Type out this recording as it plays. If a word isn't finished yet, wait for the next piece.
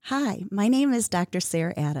Hi, my name is Dr.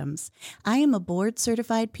 Sarah Adams. I am a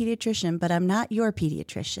board-certified pediatrician, but I'm not your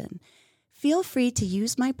pediatrician. Feel free to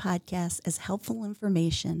use my podcast as helpful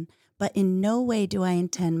information, but in no way do I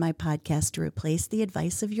intend my podcast to replace the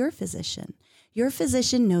advice of your physician. Your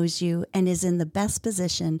physician knows you and is in the best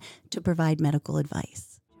position to provide medical advice.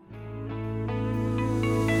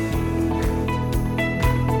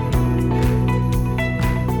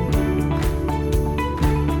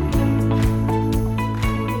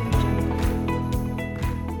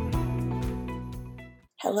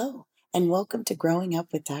 Hello, and welcome to Growing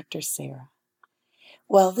Up with Dr. Sarah.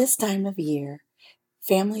 Well, this time of year,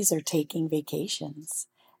 families are taking vacations.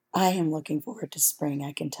 I am looking forward to spring,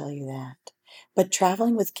 I can tell you that. But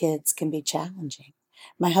traveling with kids can be challenging.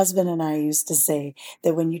 My husband and I used to say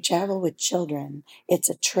that when you travel with children, it's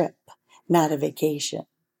a trip, not a vacation.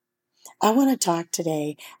 I want to talk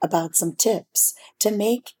today about some tips to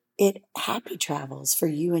make it happy travels for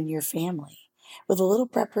you and your family. With a little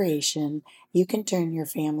preparation, you can turn your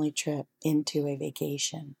family trip into a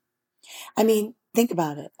vacation. I mean, think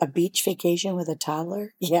about it. A beach vacation with a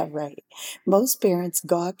toddler? Yeah, right. Most parents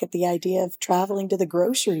gawk at the idea of traveling to the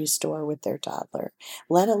grocery store with their toddler,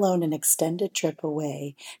 let alone an extended trip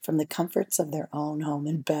away from the comforts of their own home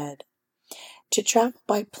and bed. To travel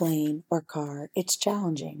by plane or car, it's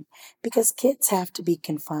challenging because kids have to be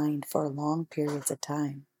confined for long periods of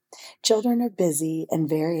time. Children are busy and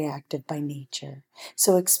very active by nature,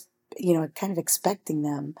 so kind of expecting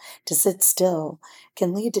them to sit still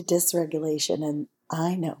can lead to dysregulation, and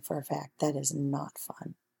I know for a fact that is not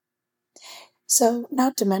fun. So,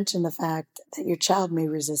 not to mention the fact that your child may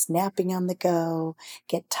resist napping on the go,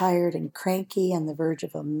 get tired and cranky on the verge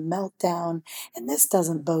of a meltdown, and this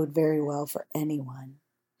doesn't bode very well for anyone.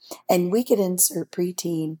 And we could insert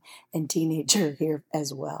preteen and teenager here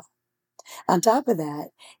as well. On top of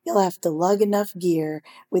that, you'll have to lug enough gear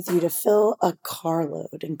with you to fill a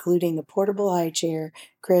carload, including a portable high chair,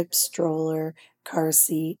 crib, stroller, car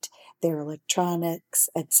seat, their electronics,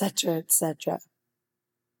 etc., etc.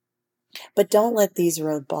 But don't let these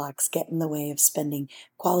roadblocks get in the way of spending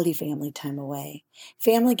quality family time away.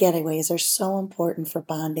 Family getaways are so important for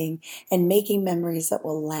bonding and making memories that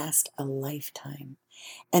will last a lifetime.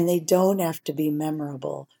 And they don't have to be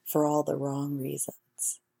memorable for all the wrong reasons.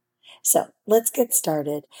 So let's get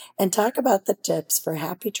started and talk about the tips for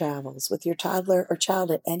happy travels with your toddler or child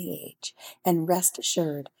at any age. And rest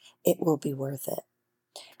assured, it will be worth it.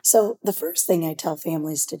 So the first thing I tell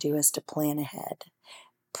families to do is to plan ahead.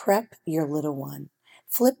 Prep your little one.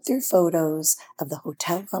 Flip through photos of the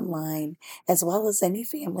hotel online, as well as any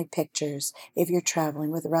family pictures if you're traveling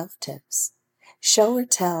with relatives. Show and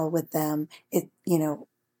tell them,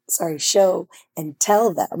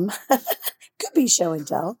 could be show and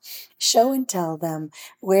tell. Show and tell them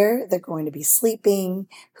where they're going to be sleeping,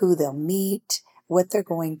 who they'll meet, what they're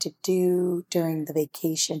going to do during the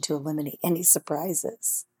vacation to eliminate any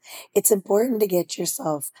surprises. It's important to get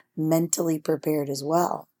yourself mentally prepared as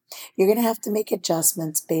well. You're going to have to make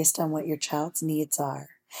adjustments based on what your child's needs are.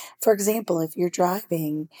 For example, if you're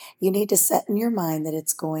driving, you need to set in your mind that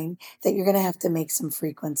you're going to have to make some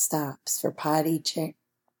frequent stops for potty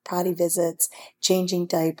visits, changing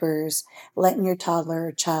diapers, letting your toddler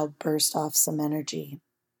or child burst off some energy.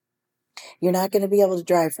 You're not going to be able to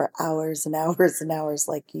drive for hours and hours and hours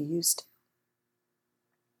like you used to.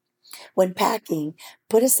 When packing,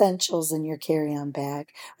 put essentials in your carry-on bag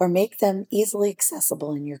or make them easily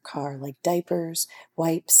accessible in your car, like diapers,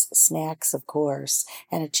 wipes, snacks, of course,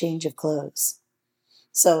 and a change of clothes.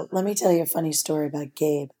 So let me tell you a funny story about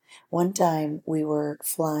Gabe. One time we were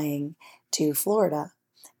flying to Florida,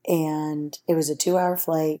 and it was a 2-hour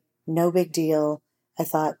flight, no big deal. I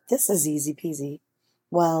thought, this is easy peasy.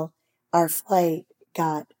 Well, our flight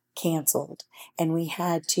got canceled, and we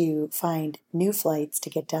had to find new flights to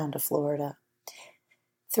get down to Florida.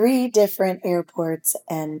 3 different airports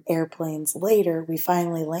and airplanes later, we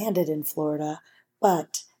finally landed in Florida,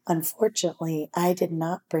 but unfortunately, I did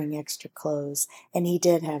not bring extra clothes, and he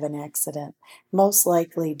did have an accident, most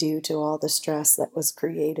likely due to all the stress that was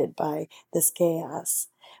created by this chaos.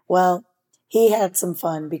 Well, he had some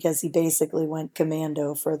fun because he basically went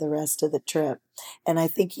commando for the rest of the trip, and I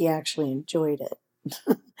think he actually enjoyed it.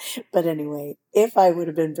 But anyway, if I would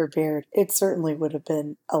have been prepared, it certainly would have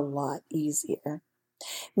been a lot easier.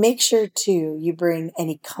 Make sure, too, you bring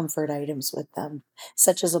any comfort items with them,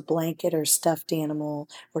 such as a blanket or stuffed animal,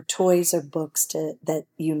 or toys or books that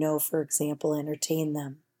for example, entertain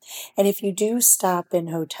them. And if you do stop in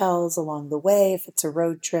hotels along the way, if it's a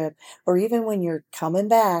road trip, or even when you're coming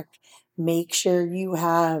back, make sure you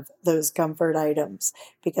have those comfort items,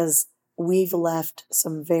 because we've left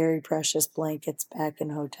some very precious blankets back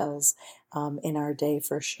in hotels in our day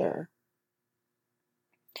for sure.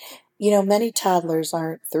 Many toddlers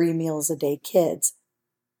aren't 3 meals a day kids.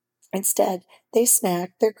 Instead, they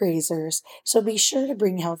snack, they're grazers, so be sure to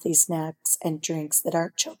bring healthy snacks and drinks that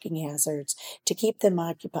aren't choking hazards to keep them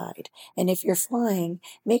occupied. And if you're flying,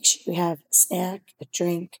 make sure you have a snack, a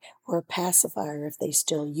drink, or a pacifier if they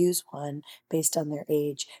still use one based on their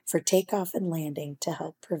age for takeoff and landing to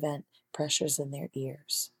help prevent pressures in their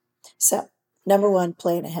ears. So, number one,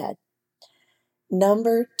 plan ahead.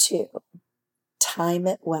 Number two, time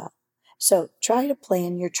it well. So try to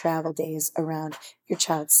plan your travel days around your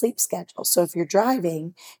child's sleep schedule. So if you're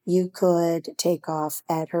driving, you could take off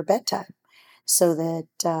at her bedtime so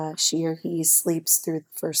that she or he sleeps through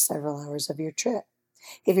the first several hours of your trip.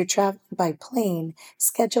 If you're traveling by plane,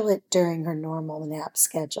 schedule it during her normal nap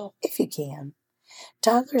schedule, if you can.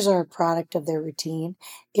 Toddlers are a product of their routine.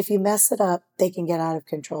 If you mess it up, they can get out of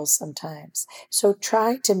control sometimes. So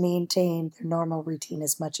try to maintain their normal routine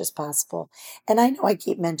as much as possible. And I know I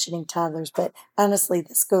keep mentioning toddlers, but honestly,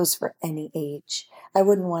 this goes for any age. I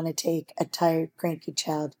wouldn't want to take a tired, cranky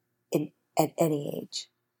child at any age.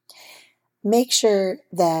 Make sure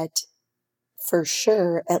that for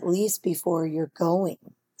sure, at least before you're going.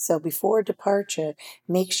 So before departure,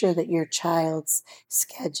 make sure that your child's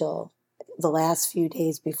schedule, the last few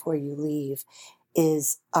days before you leave,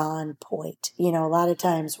 is on point. A lot of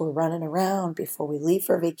times we're running around before we leave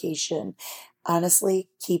for vacation. Honestly,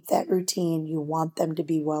 keep that routine. You want them to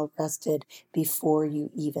be well rested before you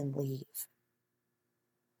even leave.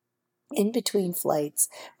 In between flights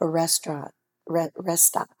or rest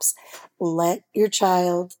stops, let your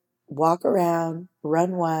child walk around,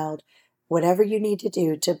 run wild, whatever you need to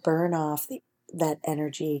do to burn off that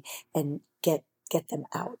energy and get them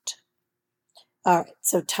out. All right,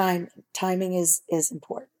 so timing is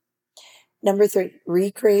important. Number 3,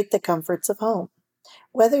 recreate the comforts of home.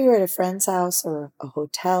 Whether you're at a friend's house or a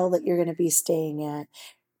hotel that you're going to be staying at,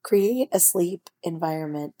 create a sleep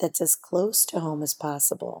environment that's as close to home as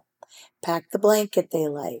possible. Pack the blanket they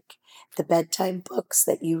like, the bedtime books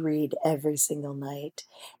that you read every single night,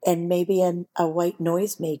 and maybe a white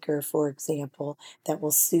noisemaker, for example, that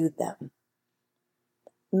will soothe them.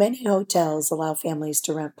 Many hotels allow families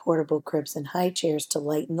to rent portable cribs and high chairs to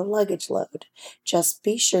lighten the luggage load. Just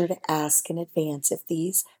be sure to ask in advance if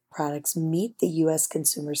these products meet the U.S.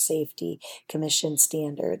 Consumer Safety Commission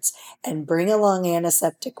standards and bring along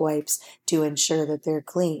antiseptic wipes to ensure that they're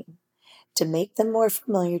clean. To make them more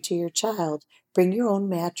familiar to your child, bring your own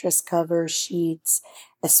mattress cover, sheets,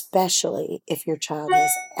 especially if your child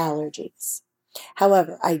has allergies.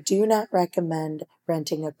 However, I do not recommend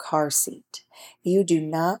renting a car seat. You do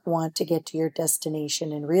not want to get to your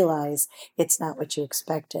destination and realize it's not what you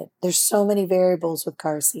expected. There's so many variables with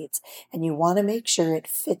car seats, and you want to make sure it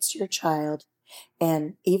fits your child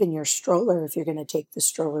and even your stroller if you're going to take the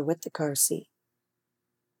stroller with the car seat.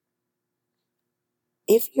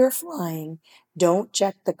 If you're flying, don't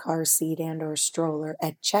check the car seat and or stroller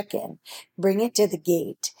at check-in. Bring it to the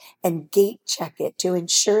gate and gate check it to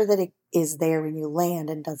ensure that it is there when you land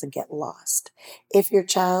and doesn't get lost. If your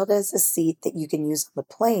child has a seat that you can use on the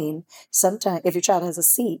plane, if your child has a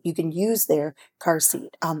seat, you can use their car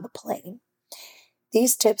seat on the plane.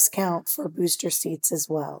 These tips count for booster seats as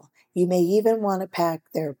well. You may even want to pack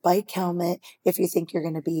their bike helmet if you think you're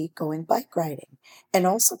going to be going bike riding. And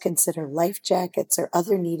also consider life jackets or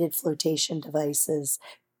other needed flotation devices,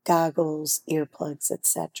 goggles, earplugs,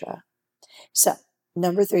 etc. So,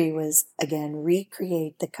 number 3 was, again,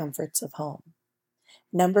 recreate the comforts of home.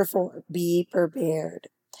 Number 4, be prepared.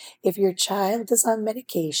 If your child is on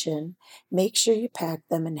medication, make sure you pack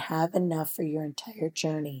them and have enough for your entire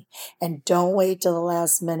journey. And don't wait till the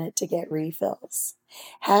last minute to get refills.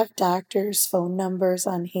 Have doctors' phone numbers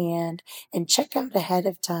on hand and check out ahead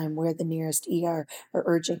of time where the nearest ER or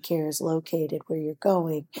urgent care is located where you're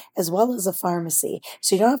going, as well as a pharmacy,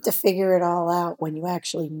 so you don't have to figure it all out when you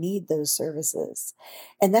actually need those services.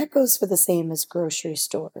 And that goes for the same as grocery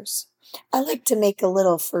stores. I like to make a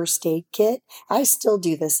little first aid kit. I still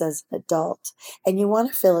do this as an adult. And you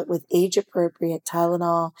want to fill it with age-appropriate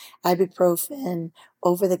Tylenol, ibuprofen,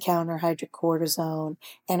 over-the-counter hydrocortisone,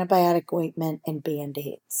 antibiotic ointment, and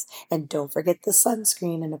Band-Aids. And don't forget the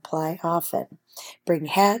sunscreen and apply often. Bring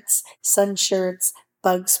hats, sun shirts,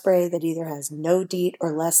 bug spray that either has no DEET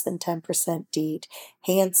or less than 10% DEET,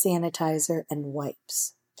 hand sanitizer, and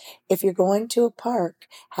wipes. If you're going to a park,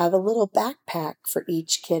 have a little backpack for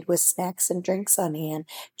each kid with snacks and drinks on hand,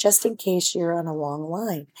 just in case you're on a long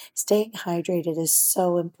line. Staying hydrated is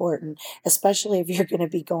so important, especially if you're going to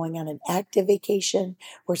be going on an active vacation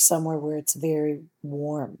or somewhere where it's very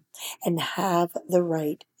warm. And have the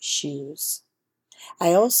right shoes.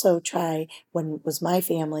 I also try, when it was my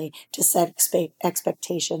family, to set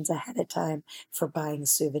expectations ahead of time for buying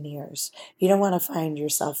souvenirs. You don't want to find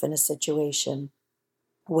yourself in a situation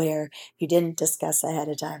where you didn't discuss ahead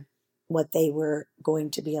of time what they were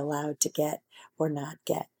going to be allowed to get or not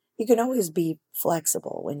get. You can always be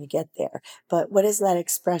flexible when you get there. But what is that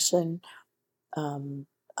expression?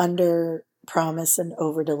 Under promise and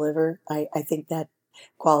over deliver. I think that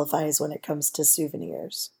qualifies when it comes to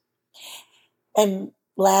souvenirs. And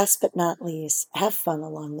last but not least, have fun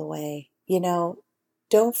along the way.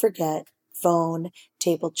 Don't forget phone,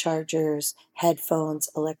 table chargers, headphones,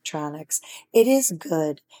 electronics. It is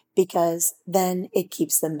good because then it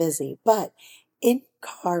keeps them busy. But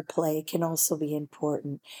in-car play can also be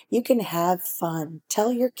important. You can have fun.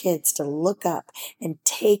 Tell your kids to look up and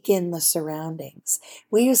take in the surroundings.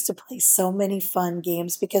 We used to play so many fun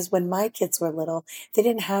games because when my kids were little, they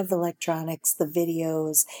didn't have the electronics, the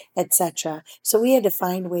videos, etc. So we had to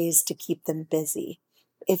find ways to keep them busy.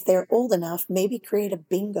 If they're old enough, maybe create a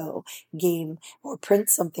bingo game or print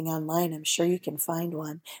something online. I'm sure you can find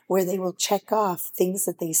one where they will check off things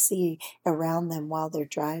that they see around them while they're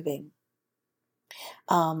driving.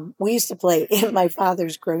 We used to play in my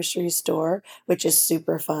father's grocery store, which is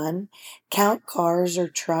super fun, count cars or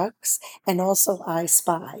trucks, and also I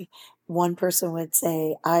Spy. One person would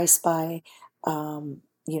say, I spy,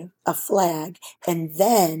 a flag. And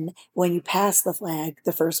then when you pass the flag,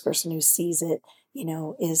 the first person who sees it,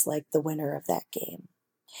 is like the winner of that game.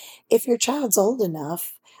 If your child's old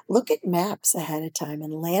enough, look at maps ahead of time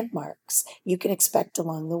and landmarks you can expect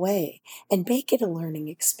along the way and make it a learning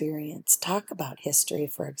experience. Talk about history,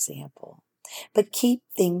 for example. But keep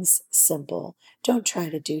things simple. Don't try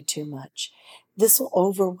to do too much. This will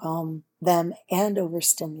overwhelm them and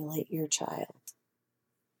overstimulate your child.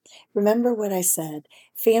 Remember what I said,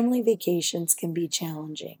 family vacations can be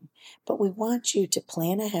challenging, but we want you to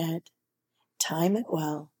plan ahead, time it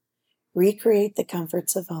well, recreate the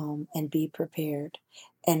comforts of home, and be prepared.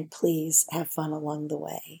 And please have fun along the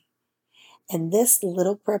way. And this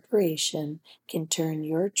little preparation can turn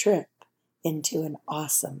your trip into an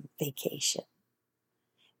awesome vacation.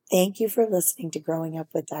 Thank you for listening to Growing Up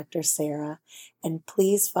with Dr. Sarah, and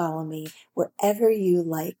please follow me wherever you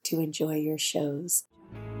like to enjoy your shows.